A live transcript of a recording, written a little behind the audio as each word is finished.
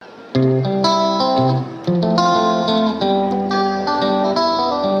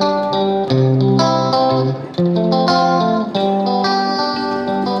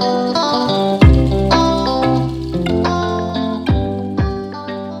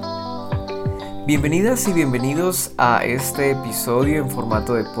Bienvenidas y bienvenidos a este episodio en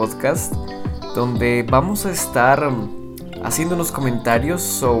formato de podcast, donde vamos a estar haciendo unos comentarios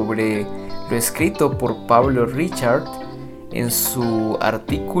sobre lo escrito por Pablo Richard en su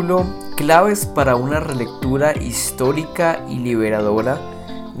artículo Claves para una relectura histórica y liberadora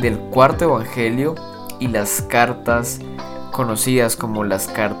del Cuarto Evangelio y las cartas conocidas como las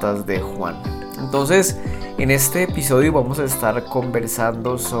cartas de Juan. Entonces, en este episodio vamos a estar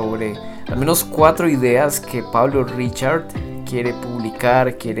conversando sobre al menos 4 ideas que Pablo Richard quiere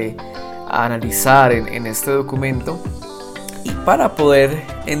publicar, quiere analizar en este documento, y para poder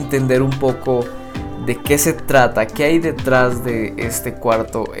entender un poco de qué se trata, qué hay detrás de este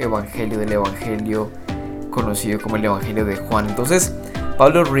cuarto evangelio, del evangelio conocido como el Evangelio de Juan. Entonces,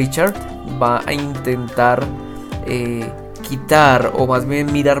 Pablo Richard va a intentar quitar, o más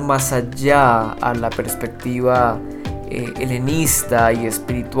bien mirar más allá a la perspectiva helenista y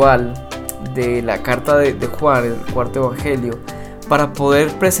espiritual de la carta de Juan, el cuarto evangelio, para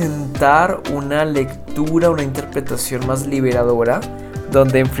poder presentar una lectura, una interpretación más liberadora,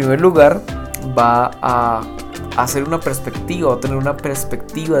 donde en primer lugar va a hacer una perspectiva, va a tener una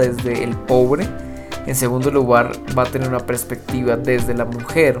perspectiva desde el pobre. En segundo lugar, va a tener una perspectiva desde la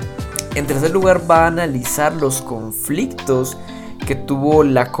mujer. En tercer lugar, va a analizar los conflictos que tuvo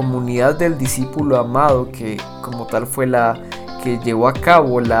la comunidad del discípulo amado, que como tal fue la que llevó a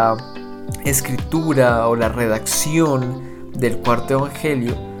cabo la escritura o la redacción del cuarto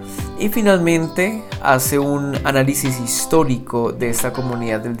evangelio. Y finalmente hace un análisis histórico de esta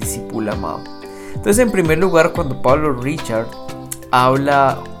comunidad del discípulo amado. Entonces, en primer lugar, cuando Pablo Richard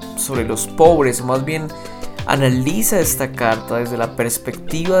habla sobre los pobres, o más bien analiza esta carta desde la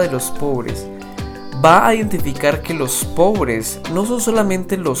perspectiva de los pobres, va a identificar que los pobres no son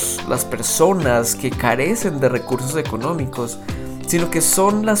solamente las personas que carecen de recursos económicos, sino que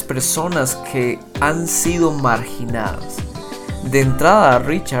son las personas que han sido marginadas. De entrada,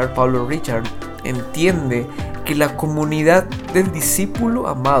 Pablo Richard entiende que la comunidad del discípulo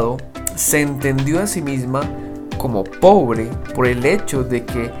amado se entendió a sí misma como pobre por el hecho de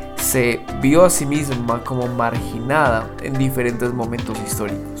que se vio a sí misma como marginada en diferentes momentos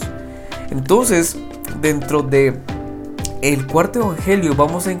históricos. Entonces, dentro de el cuarto evangelio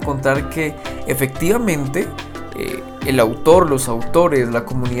vamos a encontrar que efectivamente el autor, los autores, la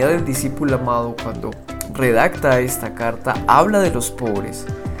comunidad del discípulo amado, cuando redacta esta carta, habla de los pobres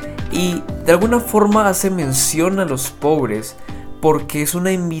y de alguna forma hace mención a los pobres, porque es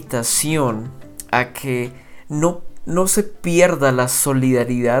una invitación a que no se pierda la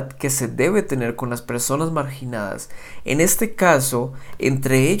solidaridad que se debe tener con las personas marginadas, en este caso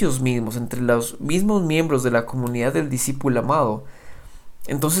entre ellos mismos, entre los mismos miembros de la comunidad del discípulo amado.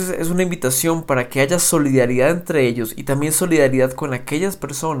 Entonces es una invitación para que haya solidaridad entre ellos y también solidaridad con aquellas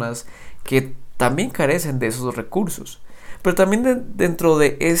personas que también carecen de esos recursos. Pero también dentro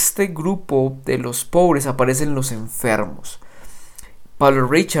de este grupo de los pobres aparecen los enfermos. Pablo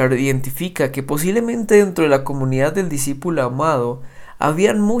Richard identifica que posiblemente dentro de la comunidad del discípulo amado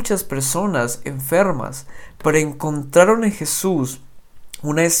habían muchas personas enfermas, pero encontraron en Jesús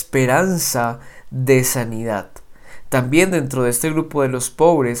una esperanza de sanidad. También dentro de este grupo de los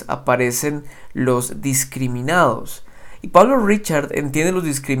pobres aparecen los discriminados. Y Pablo Richard entiende los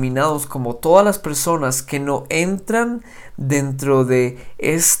discriminados como todas las personas que no entran dentro de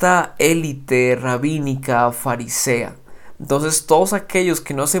esta élite rabínica farisea. Entonces, todos aquellos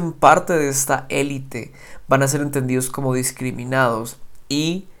que no hacen parte de esta élite van a ser entendidos como discriminados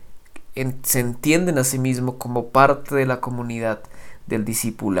y se entienden a sí mismos como parte de la comunidad del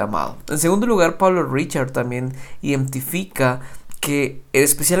discípulo amado. En segundo lugar, Pablo Richard también identifica que,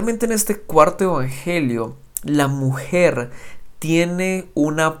 especialmente en este cuarto evangelio, la mujer tiene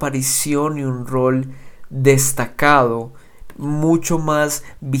una aparición y un rol destacado, mucho más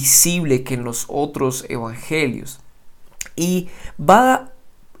visible que en los otros evangelios. Y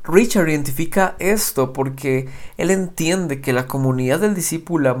Richard identifica esto porque él entiende que la comunidad del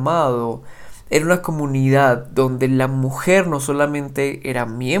discípulo amado era una comunidad donde la mujer no solamente era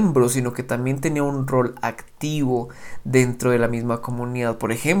miembro, sino que también tenía un rol activo dentro de la misma comunidad.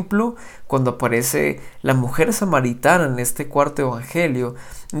 Por ejemplo, cuando aparece la mujer samaritana en este cuarto evangelio,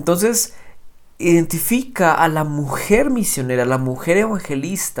 entonces identifica a la mujer misionera, la mujer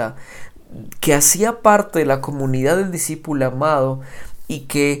evangelista, que hacía parte de la comunidad del discípulo amado y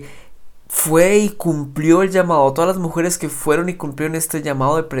que fue y cumplió el llamado, todas las mujeres que fueron y cumplieron este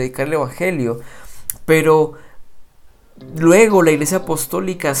llamado de predicar el evangelio. Pero luego la Iglesia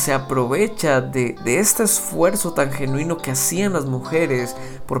Apostólica se aprovecha de este esfuerzo tan genuino que hacían las mujeres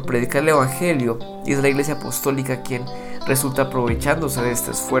por predicar el evangelio, y es la Iglesia Apostólica quien resulta aprovechándose de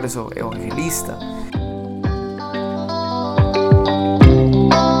este esfuerzo evangelista.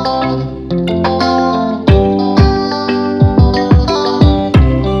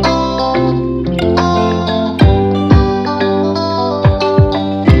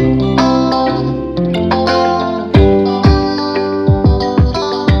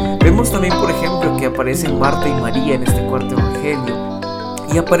 Vemos también, por ejemplo, que aparecen Marta y María en este cuarto evangelio,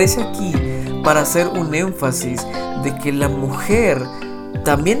 y aparece aquí para hacer un énfasis de que la mujer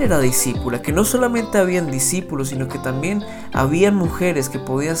también era discípula, que no solamente habían discípulos, sino que también habían mujeres que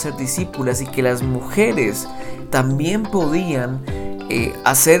podían ser discípulas, y que las mujeres también podían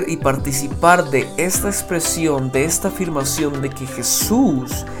hacer y participar de esta expresión, de esta afirmación de que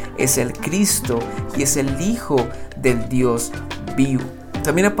Jesús es el Cristo y es el Hijo del Dios vivo.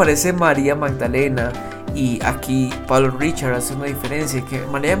 También aparece María Magdalena, y aquí Paul Richard hace una diferencia, que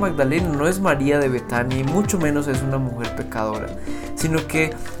María Magdalena no es María de Betania y mucho menos es una mujer pecadora, sino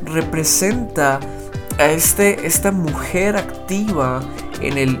que representa a esta mujer activa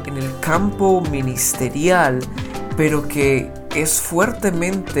en el campo ministerial, pero que es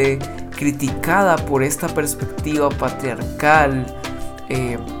fuertemente criticada por esta perspectiva patriarcal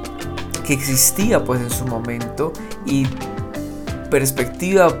que existía pues en su momento, y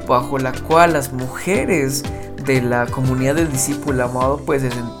perspectiva bajo la cual las mujeres de la comunidad del discípulo amado pues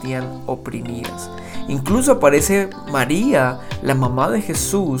se sentían oprimidas. Incluso aparece María, la mamá de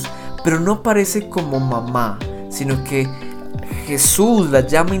Jesús, pero no aparece como mamá, sino que Jesús la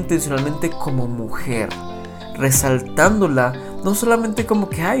llama intencionalmente como mujer, resaltándola no solamente como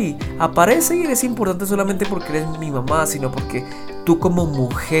que aparece y eres importante solamente porque eres mi mamá, sino porque tú como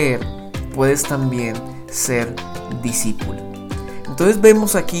mujer puedes también ser discípula. Entonces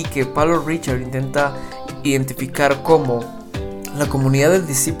vemos aquí que Paul Richard intenta identificar cómo la comunidad del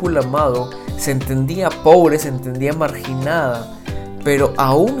discípulo amado se entendía pobre, se entendía marginada, pero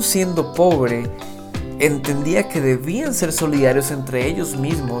aún siendo pobre, entendía que debían ser solidarios entre ellos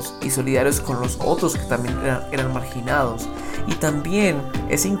mismos y solidarios con los otros que también eran marginados. Y también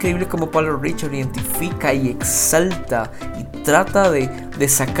es increíble cómo Paul Richard identifica y exalta y trata de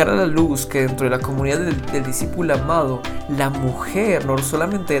sacar a la luz que dentro de la comunidad del discípulo amado, la mujer no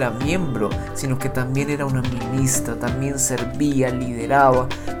solamente era miembro, sino que también era una ministra, también servía, lideraba,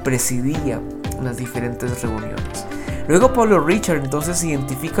 presidía las diferentes reuniones. Luego Paul Richard entonces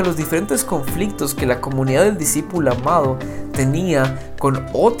identifica los diferentes conflictos que la comunidad del discípulo amado tenía con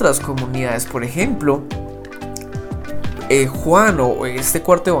otras comunidades. Por ejemplo, Juan, o este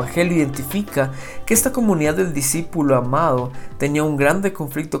cuarto evangelio, identifica que esta comunidad del discípulo amado tenía un grande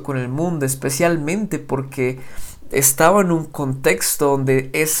conflicto con el mundo, especialmente porque estaba en un contexto donde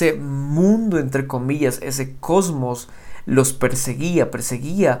ese mundo, entre comillas, ese cosmos, los perseguía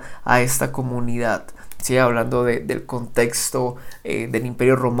a esta comunidad. Sí, hablando del contexto del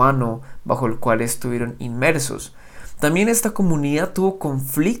Imperio Romano bajo el cual estuvieron inmersos. También esta comunidad tuvo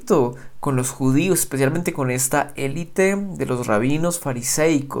conflicto con los judíos, especialmente con esta élite de los rabinos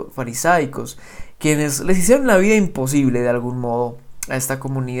farisaicos, quienes les hicieron la vida imposible de algún modo a esta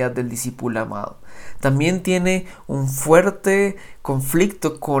comunidad del discípulo amado. También tiene un fuerte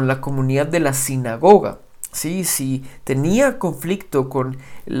conflicto con la comunidad de la sinagoga. Sí, tenía conflicto con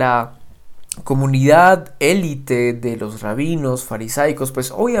la comunidad élite de los rabinos farisaicos,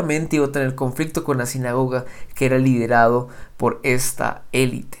 pues obviamente iba a tener conflicto con la sinagoga, que era liderado por esta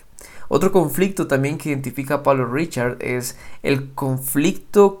élite. Otro conflicto también que identifica Paul Richard es el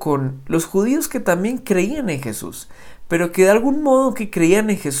conflicto con los judíos que también creían en Jesús, pero que de algún modo que creían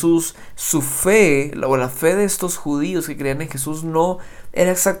en Jesús, su fe o la fe de estos judíos que creían en Jesús no era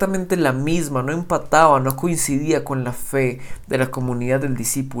exactamente la misma, no empataba, no coincidía con la fe de la comunidad del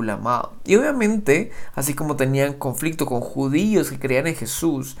discípulo amado. Y obviamente, así como tenían conflicto con judíos que creían en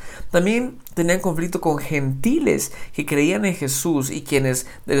Jesús, también tenían conflicto con gentiles que creían en Jesús y quienes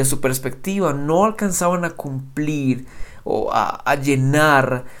desde su perspectiva no alcanzaban a cumplir o a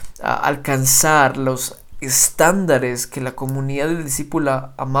llenar, a alcanzar los estándares que la comunidad del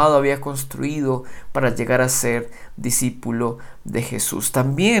discípulo amado había construido para llegar a ser discípulo de Jesús.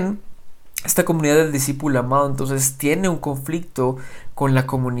 También esta comunidad del discípulo amado entonces tiene un conflicto con la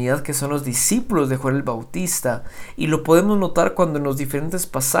comunidad que son los discípulos de Juan el Bautista, y lo podemos notar cuando en los diferentes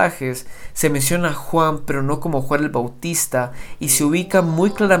pasajes se menciona a Juan, pero no como Juan el Bautista, y se ubica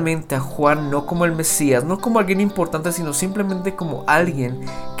muy claramente a Juan no como el Mesías, no como alguien importante, sino simplemente como alguien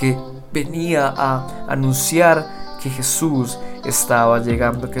que venía a anunciar que Jesús estaba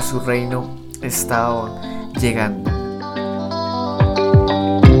llegando, que su reino estaba llegando.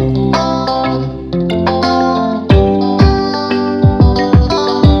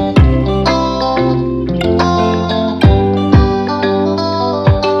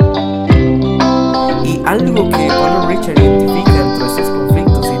 Y algo que Paulo Richard identifica dentro de estos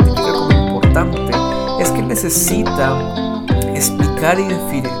conflictos, identifica como importante, es que necesita explicar y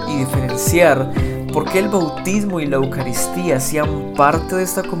diferenciar por qué el bautismo y la Eucaristía hacían parte de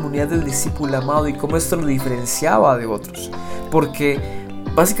esta comunidad del discípulo amado y cómo esto lo diferenciaba de otros. Porque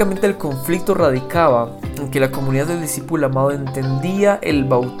básicamente el conflicto radicaba en que la comunidad del discípulo amado entendía el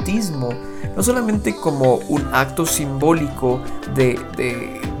bautismo no solamente como un acto simbólico de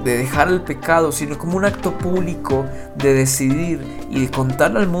dejar el pecado, sino como un acto público de decidir y de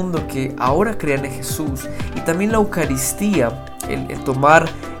contarle al mundo que ahora crean en Jesús. Y también la Eucaristía, el tomar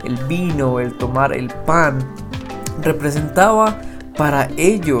el vino, el tomar el pan, representaba para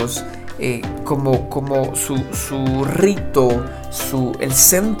ellos como su rito, el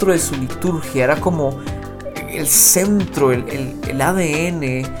centro de su liturgia. Era como el centro, el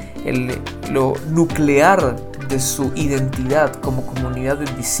ADN, lo nuclear de su identidad como comunidad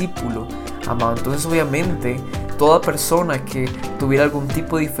del discípulo amado. Entonces obviamente toda persona que tuviera algún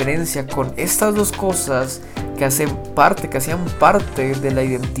tipo de diferencia con estas dos cosas que hacían parte de la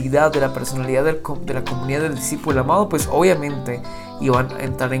identidad, de la personalidad de la comunidad del discípulo amado, pues obviamente iban a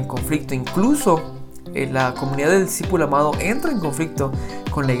entrar en conflicto. Incluso la comunidad del discípulo amado entra en conflicto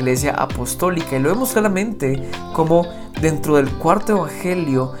con la iglesia apostólica, y lo vemos claramente como dentro del cuarto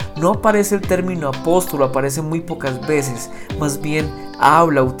evangelio no aparece el término apóstol, aparece muy pocas veces, más bien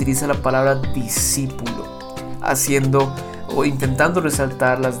utiliza la palabra discípulo, haciendo o intentando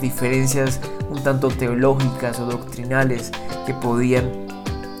resaltar las diferencias un tanto teológicas o doctrinales que podían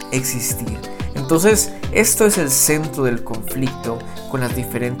existir. Entonces, esto es el centro del conflicto con las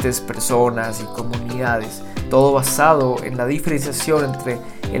diferentes personas y comunidades, todo basado en la diferenciación entre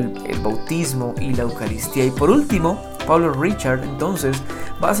el bautismo y la Eucaristía. Y por último, Paulo Richard entonces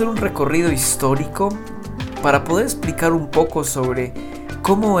va a hacer un recorrido histórico para poder explicar un poco sobre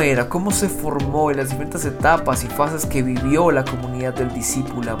cómo se formó en las diferentes etapas y fases que vivió la comunidad del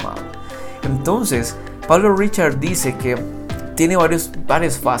discípulo amado. Entonces, Paulo Richard dice que tiene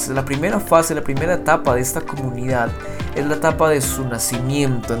varias fases. La primera etapa de esta comunidad es la etapa de su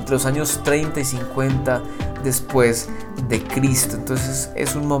nacimiento, entre los años 30 y 50 después de Cristo. Entonces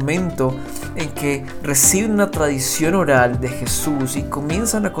es un momento en que reciben una tradición oral de Jesús y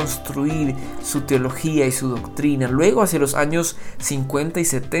comienzan a construir su teología y su doctrina. Luego, hacia los años 50 y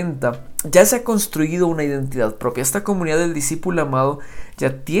 70, ya se ha construido una identidad propia. Esta comunidad del discípulo amado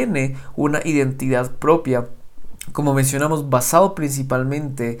ya tiene una identidad propia, como mencionamos, basado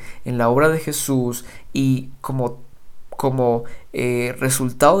principalmente en la obra de Jesús, y como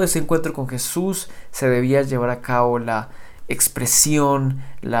resultado de ese encuentro con Jesús se debía llevar a cabo la expresión,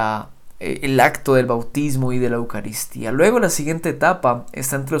 el acto del bautismo y de la Eucaristía. Luego la siguiente etapa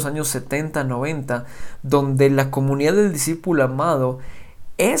está entre los años 70-90, donde la comunidad del discípulo amado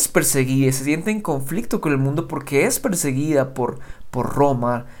es perseguida, se siente en conflicto con el mundo porque es perseguida por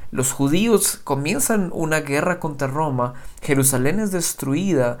Roma. Los judíos comienzan una guerra contra Roma, Jerusalén es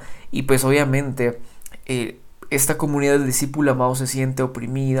destruida y pues obviamente esta comunidad del discípulo amado se siente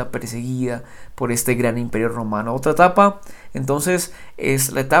oprimida, perseguida por este gran imperio romano. Otra etapa entonces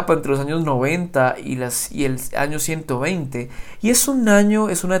es la etapa entre los años 90 y el año 120, y es una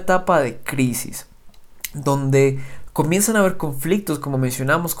etapa de crisis donde comienzan a haber conflictos, como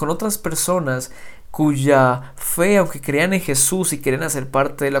mencionamos, con otras personas cuya fe, aunque creían en Jesús y querían hacer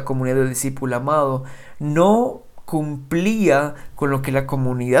parte de la comunidad del discípulo amado, no cumplía con lo que la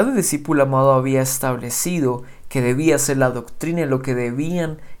comunidad del discípulo amado había establecido que debía ser la doctrina, lo que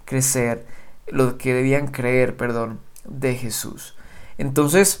debían creer, de Jesús.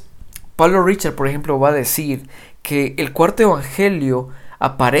 Entonces, Paulo Richard, por ejemplo, va a decir que el cuarto evangelio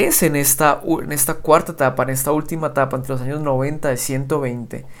aparece en esta cuarta etapa, en esta última etapa, entre los años 90 y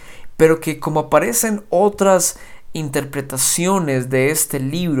 120, pero que como aparecen otras interpretaciones de este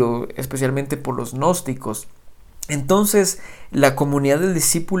libro, especialmente por los gnósticos, entonces la comunidad del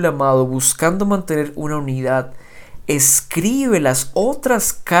discípulo amado, buscando mantener una unidad, escribe las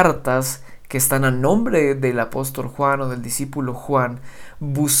otras cartas que están a nombre del apóstol Juan o del discípulo Juan,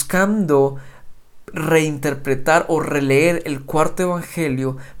 buscando reinterpretar o releer el cuarto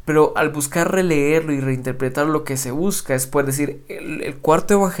evangelio, pero al buscar releerlo y reinterpretar, lo que se busca es poder decir el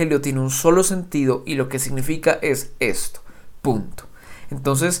cuarto evangelio tiene un solo sentido y lo que significa es esto, punto.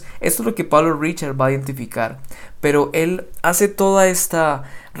 Entonces, esto es lo que Pablo Richard va a identificar, pero él hace toda esta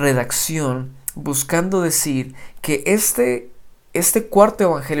redacción buscando decir que este cuarto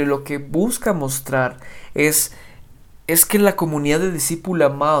evangelio lo que busca mostrar es que la comunidad de discípulo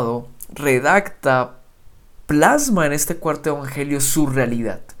amado plasma en este cuarto evangelio su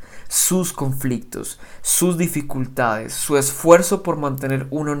realidad, sus conflictos, sus dificultades, su esfuerzo por mantener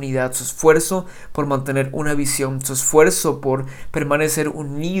una unidad, su esfuerzo por mantener una visión, su esfuerzo por permanecer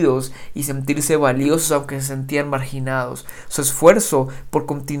unidos y sentirse valiosos aunque se sentían marginados, su esfuerzo por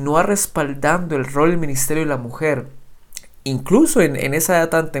continuar respaldando el rol y el ministerio de la mujer. Incluso en esa edad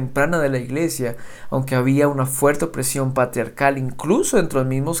tan temprana de la iglesia, aunque había una fuerte opresión patriarcal, incluso entre los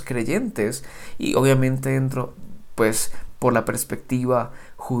mismos creyentes y obviamente dentro, pues, por la perspectiva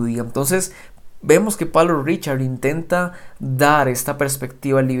judía. Entonces, vemos que Pablo Richard intenta dar esta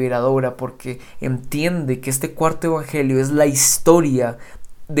perspectiva liberadora porque entiende que este cuarto evangelio es la historia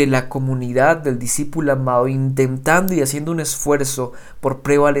de la comunidad del discípulo amado intentando y haciendo un esfuerzo por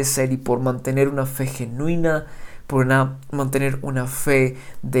prevalecer y por mantener una fe genuina, mantener una fe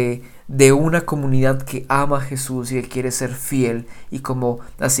de una comunidad que ama a Jesús y que quiere ser fiel, y como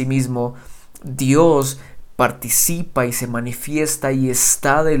asimismo Dios participa y se manifiesta y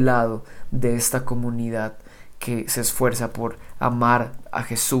está del lado de esta comunidad que se esfuerza por amar a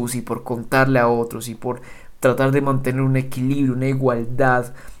Jesús y por contarle a otros y por tratar de mantener un equilibrio, una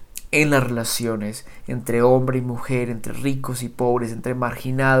igualdad en las relaciones entre hombre y mujer, entre ricos y pobres, entre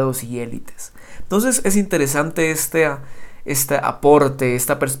marginados y élites. Entonces es interesante este aporte,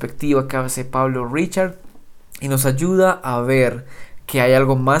 esta perspectiva que hace Pablo Richard, y nos ayuda a ver que hay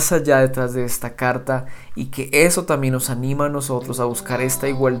algo más allá detrás de esta carta, y que eso también nos anima a nosotros a buscar esta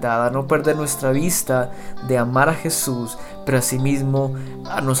igualdad, a no perder nuestra vista de amar a Jesús, pero asimismo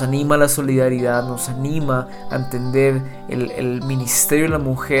nos anima a la solidaridad, nos anima a entender el ministerio de la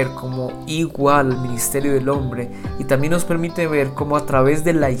mujer como igual al ministerio del hombre, y también nos permite ver cómo a través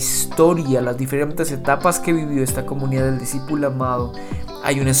de la historia, las diferentes etapas que vivió esta comunidad del discípulo amado,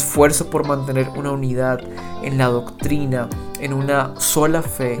 hay un esfuerzo por mantener una unidad en la doctrina, en una sola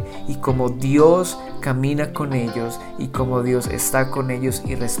fe, y como Dios camina con ellos y como Dios está con ellos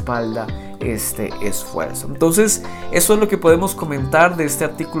y respalda este esfuerzo. Entonces, eso es lo que podemos comentar de este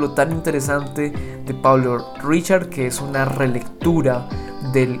artículo tan interesante de Pablo Richard, que es una relectura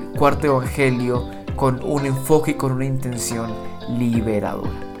del cuarto evangelio con un enfoque y con una intención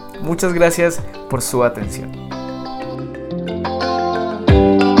liberadora. Muchas gracias por su atención.